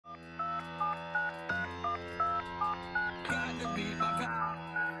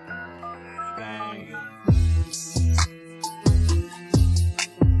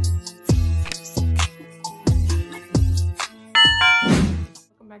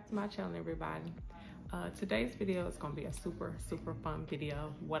back to my channel, everybody. Today's video is going to be a super fun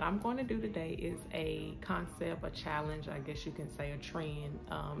video. What I'm going to do today is a concept, a challenge, I guess you can say a trend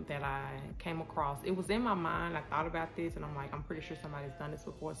that I came across. It was in my mind. I thought about this and I'm like, I'm pretty sure somebody's done this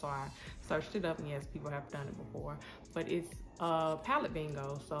before, so I searched it up, and yes, people have done it before. But it's palette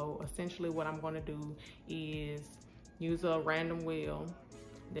bingo. So essentially what I'm going to do is use a random wheel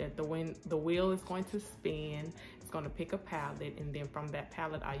that the wheel is going to spin. It's going to pick a palette, and then from that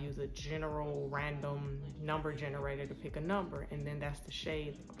palette I use a general random number generator to pick a number, and then that's the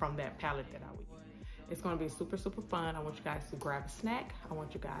shade from that palette that I would use. It's going to be super fun. I want you guys to grab a snack. I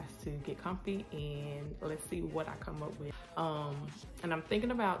want you guys to get comfy, and let's see what I come up with. And I'm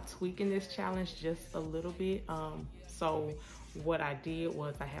thinking about tweaking this challenge just a little bit. So what I did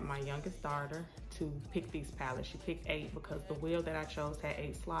was I had my youngest daughter to pick these palettes. She picked 8 because the wheel that I chose had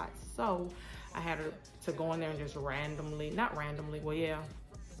 8 slots. So I had her to go in there and just not randomly, well, yeah.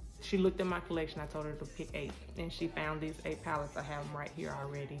 She looked at my collection. I told her to pick 8, and she found these 8 palettes. I have them right here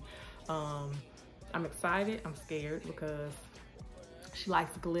already. I'm excited, I'm scared, because she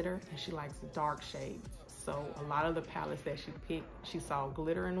likes glitter and she likes dark shades. So a lot of the palettes that she picked, she saw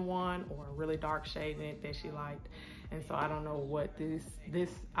glitter in one or a really dark shade in it that she liked. And so I don't know what this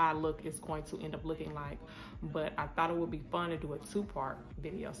eye look is going to end up looking like, but I thought it would be fun to do a 2-part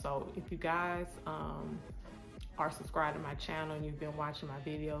video. So if you guys are subscribed to my channel and you've been watching my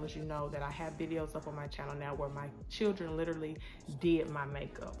videos, you know that I have videos up on my channel now where my children literally did my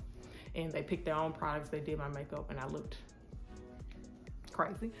makeup. And they picked their own products, they did my makeup, and I looked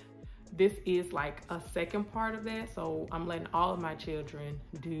crazy. This is like a second part of that, so I'm letting all of my children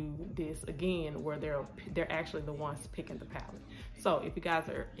do this again, where they're actually the ones picking the palette. So if you guys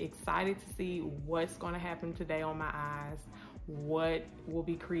are excited to see what's going to happen today on my eyes, what will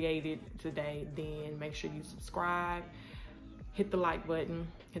be created today, then make sure you subscribe, hit the like button,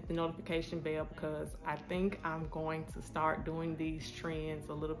 hit the notification bell, because I think I'm going to start doing these trends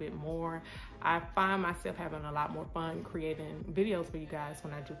a little bit more. I find myself having a lot more fun creating videos for you guys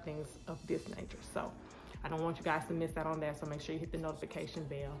when I do things of this nature. So I don't want you guys to miss out on that. So make sure you hit the notification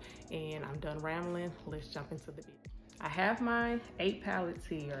bell. And I'm done rambling. Let's jump into the video. I have my 8 palettes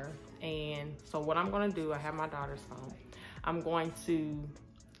here. And so what I'm going to do, I have my daughter's phone. I'm going to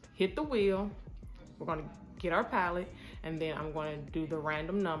hit the wheel. We're going to get our palette, and then I'm going to do the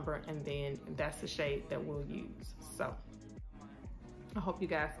random number, and then that's the shade that we'll use. So I hope you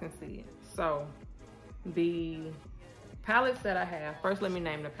guys can see it. So the palettes that I have, first let me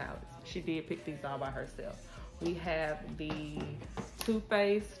name the palettes. She did pick these all by herself. We have the Too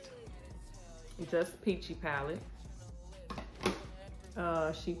Faced Just Peachy palette.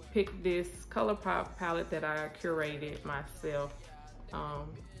 She picked this ColourPop palette that I curated myself.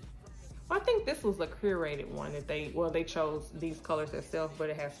 I think this was a curated one that they chose these colors themselves, but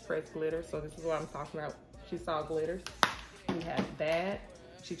it has pressed glitter. So this is what I'm talking about. She saw glitters. We have that.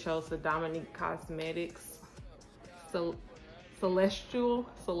 She chose the Dominique Cosmetics Celestial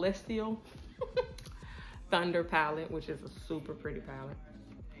Thunder palette, which is a super pretty palette.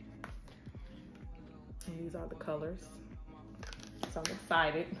 And these are the colors. So I'm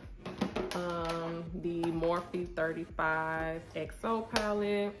excited. The Morphe 35 XO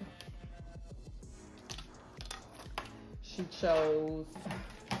palette. She chose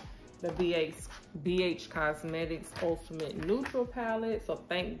the BH Cosmetics Ultimate Neutral palette. So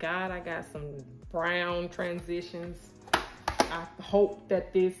thank God I got some brown transitions. I hope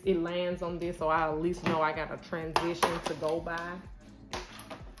that it lands on this, so I at least know I got a transition to go by.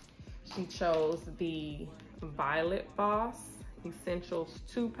 She chose the Violet Boss Essentials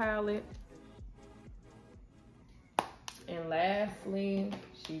 2 palette. And lastly,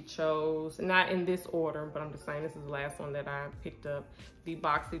 she chose, not in this order, but I'm just saying this is the last one that I picked up, the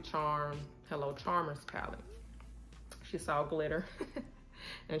BoxyCharm Hello Charmers palette. She saw glitter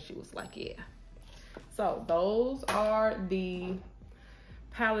and she was like, yeah. So those are the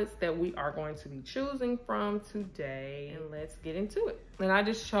palettes that we are going to be choosing from today, and let's get into it. And I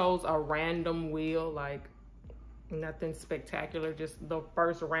just chose a random wheel, like nothing spectacular, just the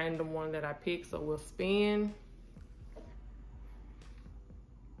first random one that I picked. So we'll spin.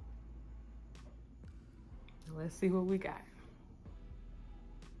 Let's see what we got.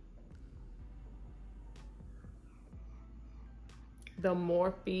 The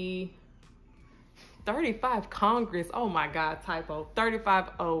Morphe 35 Congress, oh my God, typo,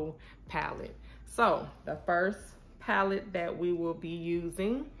 35O palette. So the first palette that we will be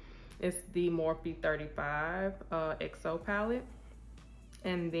using is the Morphe 35 XO palette.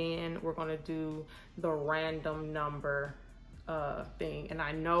 And then we're gonna do the random number thing. And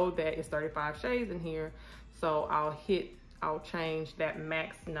I know that it's 35 shades in here, so I'll hit I'll change that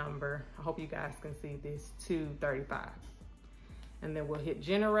max number, I hope you guys can see this, to 35. And then we'll hit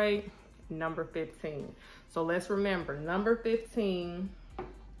generate, number 15. So let's remember, number 15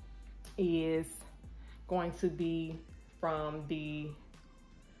 is going to be from the,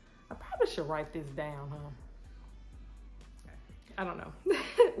 I probably should write this down, huh? I don't know.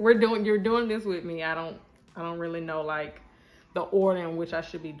 You're doing this with me. I don't really know like the order in which I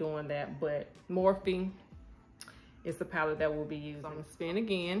should be doing that, but Morphe is the palette that we'll be using. So I'm gonna spin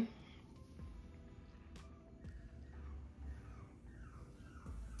again.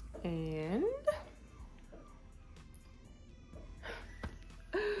 And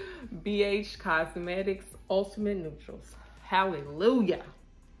BH Cosmetics Ultimate Neutrals. Hallelujah.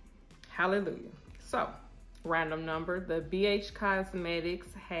 Hallelujah. So, random number, the BH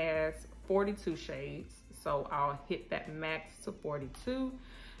Cosmetics has 42 shades. So I'll hit that max to 42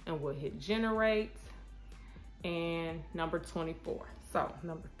 and we'll hit generate and number 24. So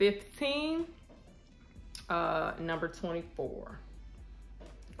number 15, number 24.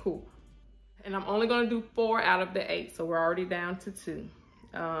 Cool. And I'm only gonna do 4 out of the 8, so we're already down to 2.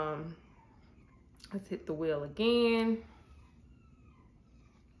 Let's hit the wheel again.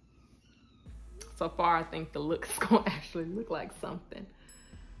 So far, I think the look is gonna actually look like something.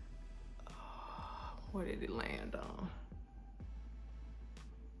 Oh, what did it land on?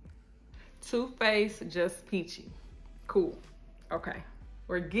 Too Faced Just Peachy. Cool. Okay,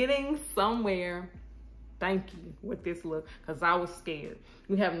 we're getting somewhere. Thank you with this look, because I was scared.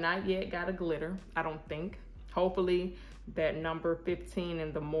 We have not yet got a glitter, I don't think. Hopefully that number 15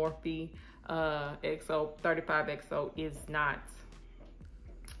 in the Morphe XO 35XO is not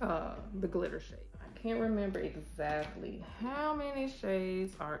the glitter shade. I can't remember exactly how many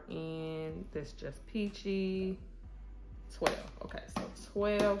shades are in this Just Peachy. 12. Okay, so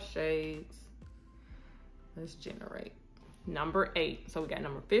 12 shades. Let's generate. Number 8. So we got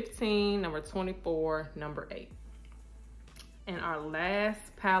number 15, number 24, number 8. And our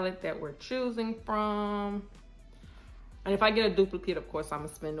last palette that we're choosing from, and if I get a duplicate, of course, I'm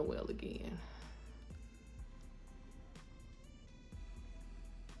gonna spin the wheel again.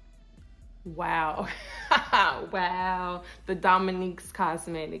 Wow. Wow. The Dominique's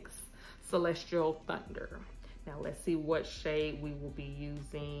Cosmetics Celestial Thunder. Now let's see what shade we will be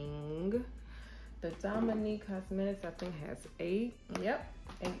using. The Dominique Cosmetics, I think, has 8. Yep,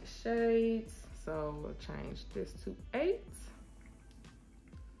 8 shades. So we'll change this to 8.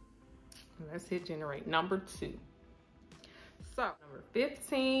 And let's hit generate. Number 2. So number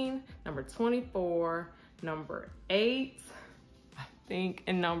 15, number 24, number 8, I think,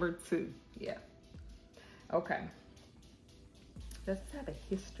 and number 2. Yeah. Okay. Does it have a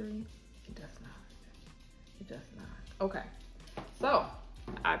history? It does not. It does not. Okay. So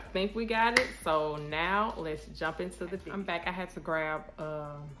I think we got it. So now let's jump into the video. I'm back. I had to grab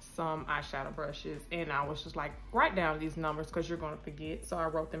some eyeshadow brushes, and I was just like, write down these numbers because you're going to forget. So I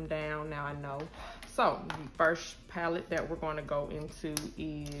wrote them down. Now I know. So the first palette that we're going to go into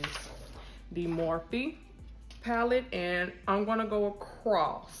is the Morphe palette, and I'm going to go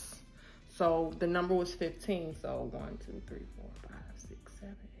across. So the number was 15. So 1, 2, 3, 4, 5, 6,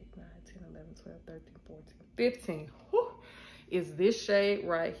 7, 8, 9, 10, 11, 12, 13, 14, 15. Whew. Is this shade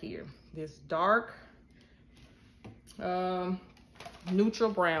right here. This dark neutral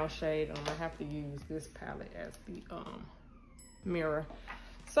brown shade. I'm gonna have to use this palette as the mirror.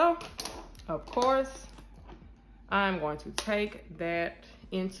 So of course I'm going to take that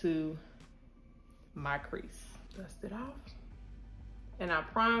into my crease. Dust it off. And I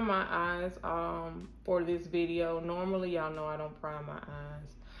prime my eyes for this video. Normally y'all know I don't prime my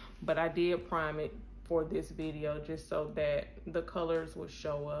eyes, but I did prime it for this video just so that the colors would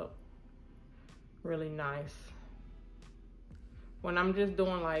show up really nice. When I'm just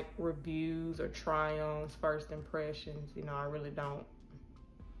doing like reviews or try-ons, first impressions, you know, I really don't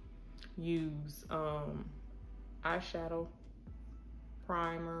use eyeshadow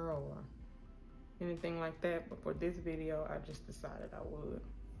primer or anything like that, but for this video I just decided I would.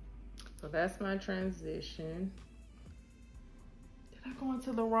 So that's my transition. Did I go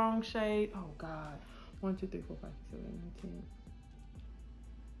into the wrong shade? Oh God. 1, 2, 3, 4, 5, 6, 7, 8, 9, 10.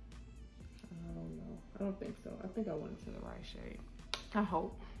 I don't know. I don't think so. I think I went into the right shade. I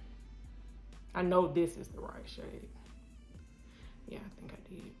hope. I know this is the right shade. Yeah, I think I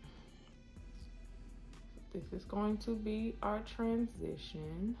did. This is going to be our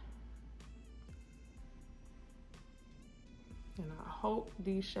transition. And I hope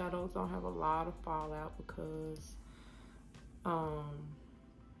these shadows don't have a lot of fallout because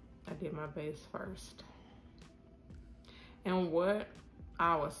I did my base first. And what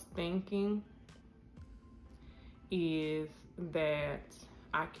I was thinking is that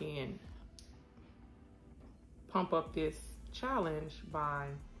I can pump up this challenge by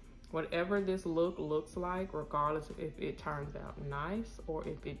whatever this look looks like, regardless of if it turns out nice or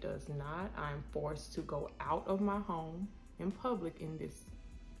if it does not. I'm forced to go out of my home in public in this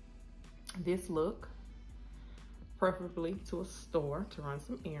look, preferably to a store to run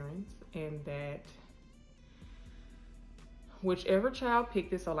some errands, and that whichever child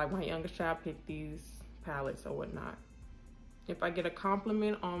picked this, so like my youngest child picked these palettes or whatnot, if I get a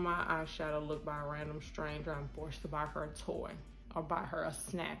compliment on my eyeshadow look by a random stranger, I'm forced to buy her a toy or buy her a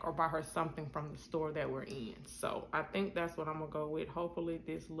snack or buy her something from the store that we're in. So I think that's what I'm gonna go with. Hopefully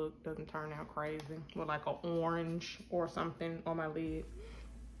this look doesn't turn out crazy with like an orange or something on my lid.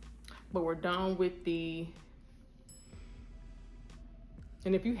 But we're done with the,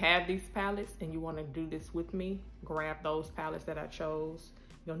 and if you have these palettes and you wanna do this with me, grab those palettes that I chose.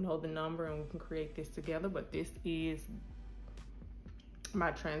 You'll know the number and we can create this together. But this is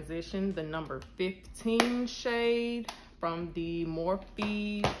my transition, the number 15 shade from the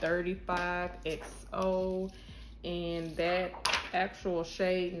Morphe 35XO, and that actual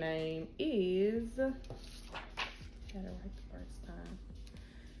shade name is, got it right the first time,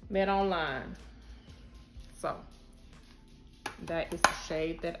 Met Online. So that is the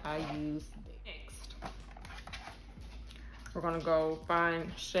shade that I use next. We're gonna go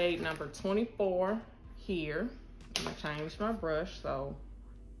find shade number 24 here. I'm gonna change my brush, so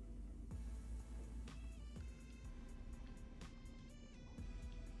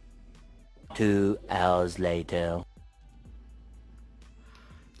Two hours later.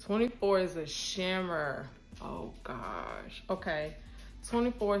 24 is a shimmer. Oh gosh. Okay.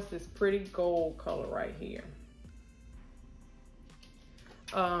 24 is this pretty gold color right here.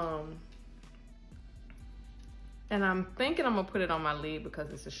 And I'm thinking I'm gonna put it on my lid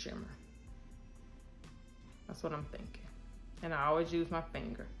because it's a shimmer. That's what I'm thinking. And I always use my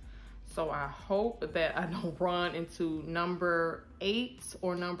finger. So I hope that I don't run into number 8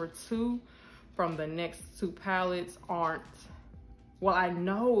 or number 2 from the next 2 palettes aren't, well, I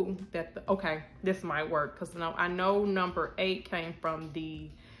know that, okay, this might work because I know number 8 came from the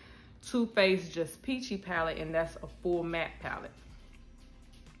Too Faced Just Peachy palette, and that's a full matte palette.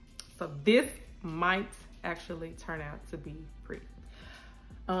 So this might actually turn out to be pretty.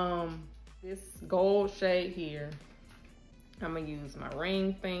 This gold shade here, I'm gonna use my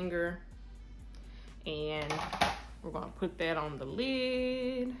ring finger and we're gonna put that on the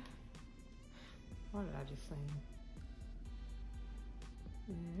lid. What did I just say?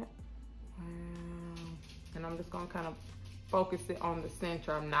 Yeah. Wow. And I'm just gonna kind of focus it on the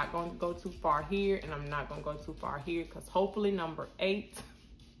center. I'm not going to go too far here and I'm not gonna go too far here because hopefully number 8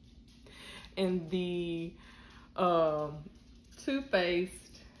 in the Too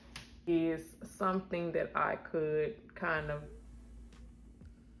Faced is something that I could kind of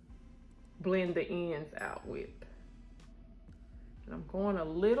blend the ends out with. And I'm going a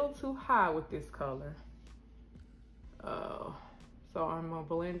little too high with this color. So I'm gonna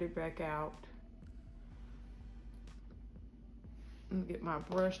blend it back out. And get my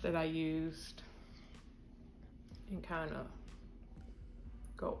brush that I used and kind of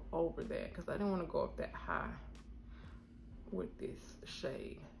go over that because I didn't want to go up that high with this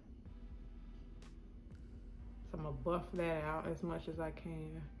shade. So I'm gonna buff that out as much as I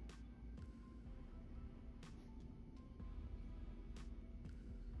can.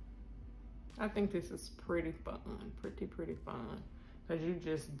 I think this is pretty fun, pretty fun, because you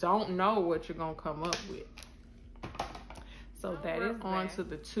just don't know what you're gonna come up with. So that is on to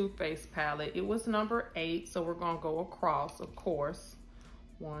the Too Faced palette. It was number 8, so we're gonna go across, of course.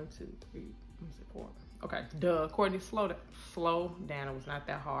 1, 2, 3, 4. Okay, duh, Courtney, slow down, it was not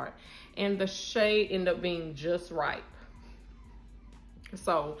that hard. And the shade ended up being just right.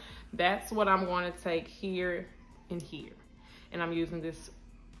 So that's what I'm going to take here and here. And I'm using this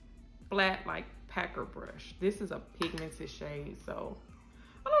flat, like, packer brush. This is a pigmented shade, so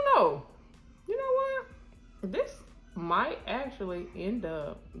I don't know. You know what? This might actually end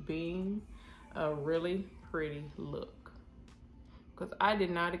up being a really pretty look because I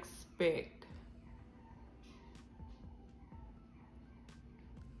did not expect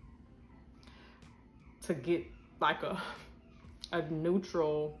to get like a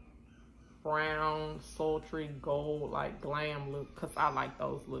neutral brown sultry gold like glam look because I like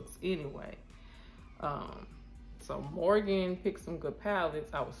those looks anyway. So Morgan picked some good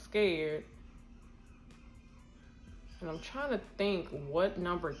palettes. I was scared. And I'm trying to think what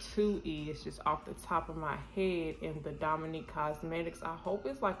number 2 is just off the top of my head in the Dominique Cosmetics. I hope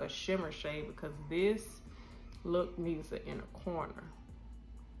it's like a shimmer shade because this look needs an inner corner.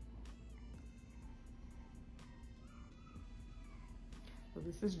 So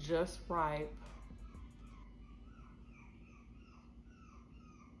this is just right.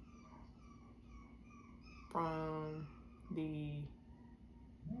 From the,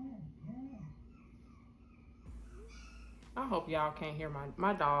 I hope y'all can't hear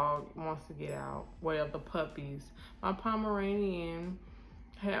my dog wants to get out. Well, the puppies. My Pomeranian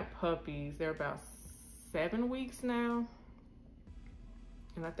had puppies. They're about 7 weeks now.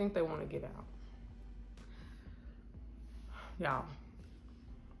 And I think they want to get out. Y'all.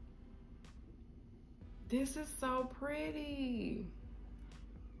 This is so pretty.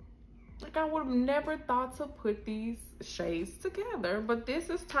 Like, I would have never thought to put these shades together, but this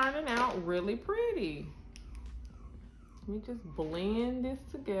is turning out really pretty. Let me just blend this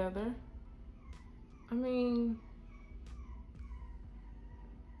together. I mean,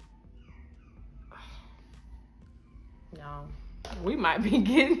 y'all, we might be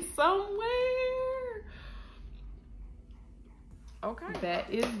getting somewhere. Okay, that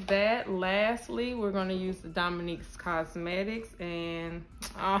is that. Lastly, we're gonna use the Dominique's Cosmetics, and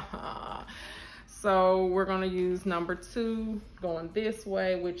so we're gonna use number 2 going this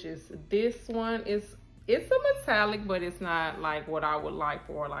way, which is this one. It's a metallic, but it's not like what I would like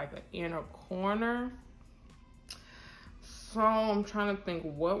for like an inner corner. So I'm trying to think,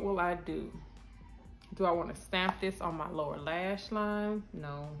 what will I do? Do I want to stamp this on my lower lash line?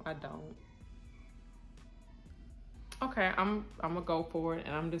 No, I don't. Okay, I'm gonna go for it,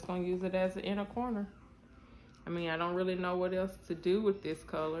 and I'm just gonna use it as an inner corner. I mean, I don't really know what else to do with this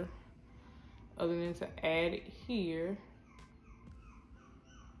color other than to add it here.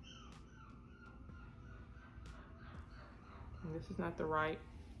 And this is not the right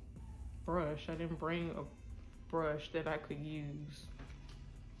brush. I didn't bring a brush that I could use.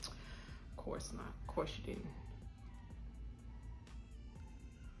 Of course not. Of course you didn't.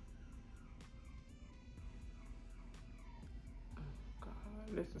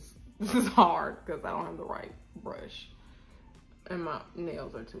 This is hard because I don't have the right brush and my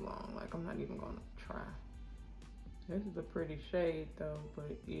nails are too long. Like, I'm not even gonna try. This is a pretty shade though,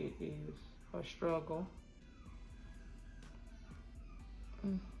 but it is a struggle.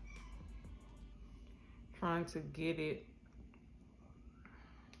 Trying to get it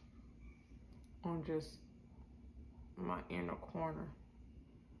on just my inner corner.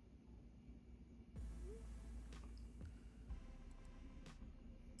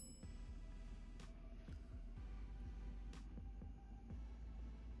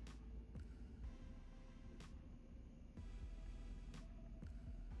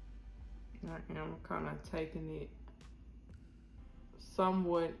 I am kind of taking it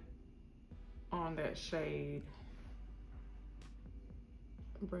somewhat on that shade,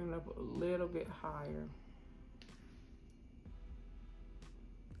 bring it up a little bit higher.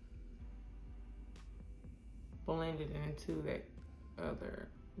 Blend it into that other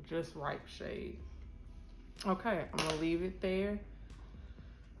just right shade. Okay, I'm gonna leave it there.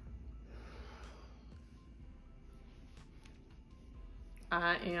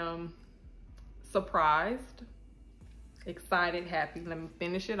 I am surprised, excited, happy. Let me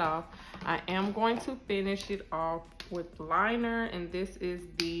finish it off. I am going to finish it off with liner, and this is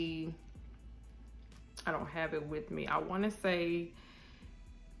the, I don't have it with me. I want to say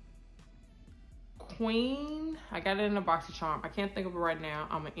Queen. I got it in a BoxyCharm. I can't think of it right now.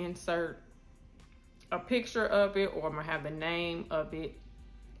 I'm gonna insert a picture of it, or I'm gonna have the name of it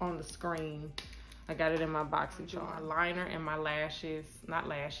on the screen. I got it in my BoxyCharm. Liner and my lashes, not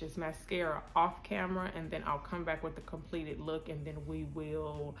lashes, mascara off camera, and then I'll come back with the completed look, and then we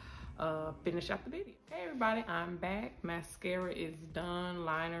will finish up the video. Hey everybody, I'm back. Mascara is done,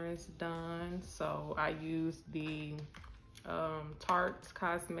 liner is done. So I used the Tarte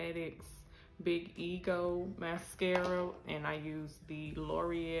Cosmetics Big Ego mascara, and I used the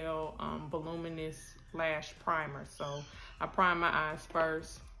L'Oreal Voluminous Lash Primer. So I prime my eyes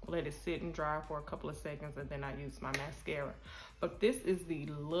first, let it sit and dry for a couple of seconds, and then I use my mascara. But this is the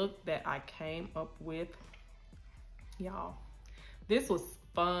look that I came up with, y'all. This was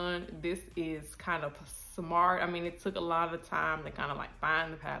fun. This is kind of smart. I mean, it took a lot of time to kind of like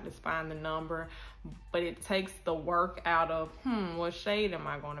find the palettes, find the number, but it takes the work out of, what shade am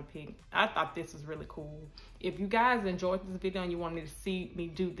I going to pick? I thought this was really cool. If you guys enjoyed this video and you wanted to see me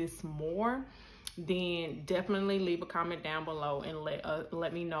do this more, then definitely leave a comment down below and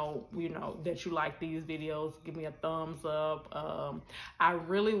let me know, that you like these videos. Give me a thumbs up. I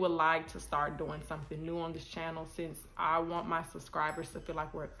really would like to start doing something new on this channel, since I want my subscribers to feel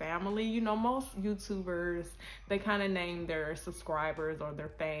like we're a family. Most YouTubers, they kind of name their subscribers or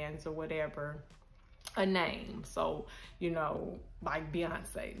their fans or whatever a name. So, you know, like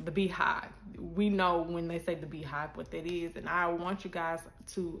Beyonce, the Beehive. We know when they say the Beehive what that is, and I want you guys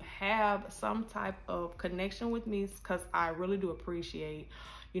to have some type of connection with me, because I really do appreciate,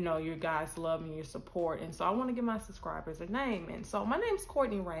 you know, your guys' love and your support. And so I want to give my subscribers a name. And so my name's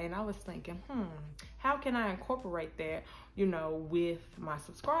Courtney Ray, and I was thinking, how can I incorporate that, you know, with my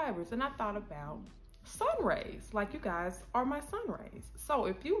subscribers? And I thought about sun rays. Like, you guys are my sun rays. So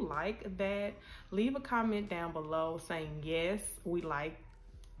if you like that, leave a comment down below saying yes, we like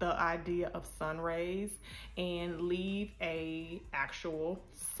the idea of sun rays, and leave a actual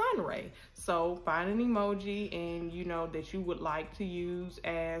sun ray. So find an emoji and you know that you would like to use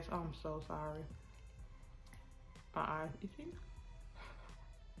as, I'm so sorry, my eye itchy.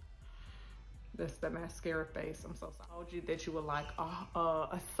 That's the mascara face. I'm so sorry. Emoji that you would like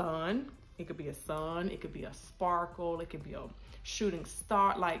a sun. It could be a sun, it could be a sparkle, it could be a shooting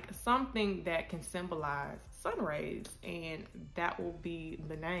star, like something that can symbolize sun rays, and that will be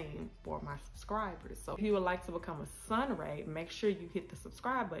the name for my subscribers. So if you would like to become a sun ray, make sure you hit the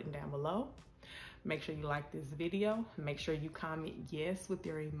subscribe button down below. Make sure you like this video. Make sure you comment yes with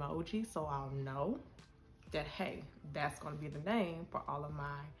your emoji so I'll know that, hey, that's going to be the name for all of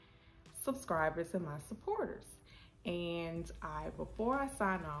my subscribers and my supporters. And before I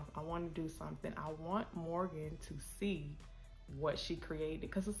sign off, I want to do something. I want Morgan to see what she created,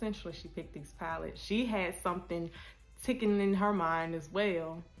 because essentially she picked these palettes. She had something ticking in her mind as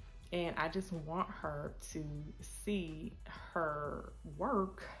well, and I just want her to see her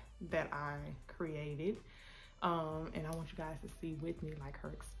work that I created. And I want you guys to see with me like her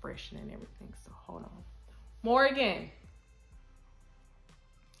expression and everything. So hold on. Morgan.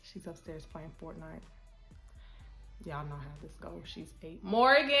 She's upstairs playing Fortnite. Y'all know how this goes. She's 8.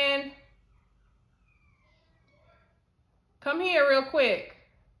 Morgan, come here real quick.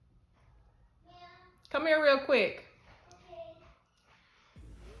 Come here real quick.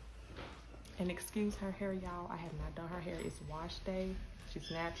 And excuse her hair, y'all. I have not done her hair. It's wash day. She's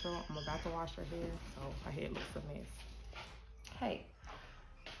natural. I'm about to wash her hair, so her head looks a mess. Hey.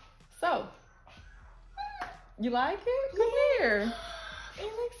 So, you like it? Come here. It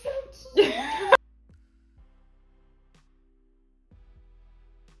looks so cute.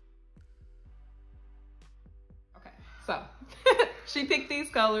 So she picked these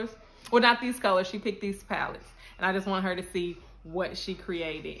colors. Well, not these colors. She picked these palettes. And I just want her to see what she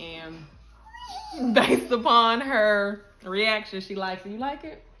created. And based upon her reaction, she likes it. You like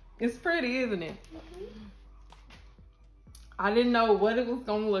it? It's pretty, isn't it? I didn't know what it was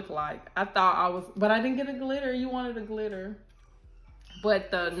going to look like. I thought but I didn't get a glitter. You wanted a glitter. But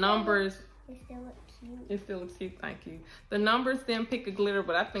the numbers... It still looks cute. It still looks cute, thank you. The numbers didn't pick a glitter,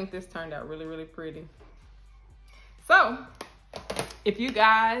 but I think this turned out really, really pretty. So, if you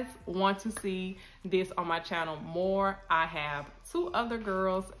guys want to see this on my channel more, I have 2 other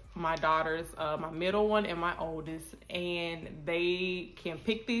girls, my daughters, my middle one and my oldest, and they can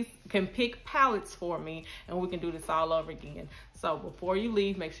pick palettes for me, and we can do this all over again. So before you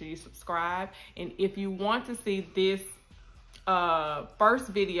leave, make sure you subscribe. And if you want to see this first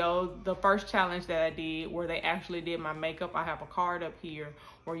video, the first challenge that I did where they actually did my makeup, I have a card up here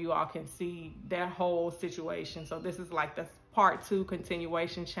where you all can see that whole situation. So this is like the part 2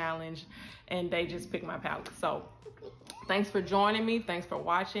 continuation challenge, and they just picked my palette. So thanks for joining me, thanks for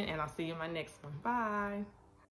watching, and I'll see you in my next one. Bye.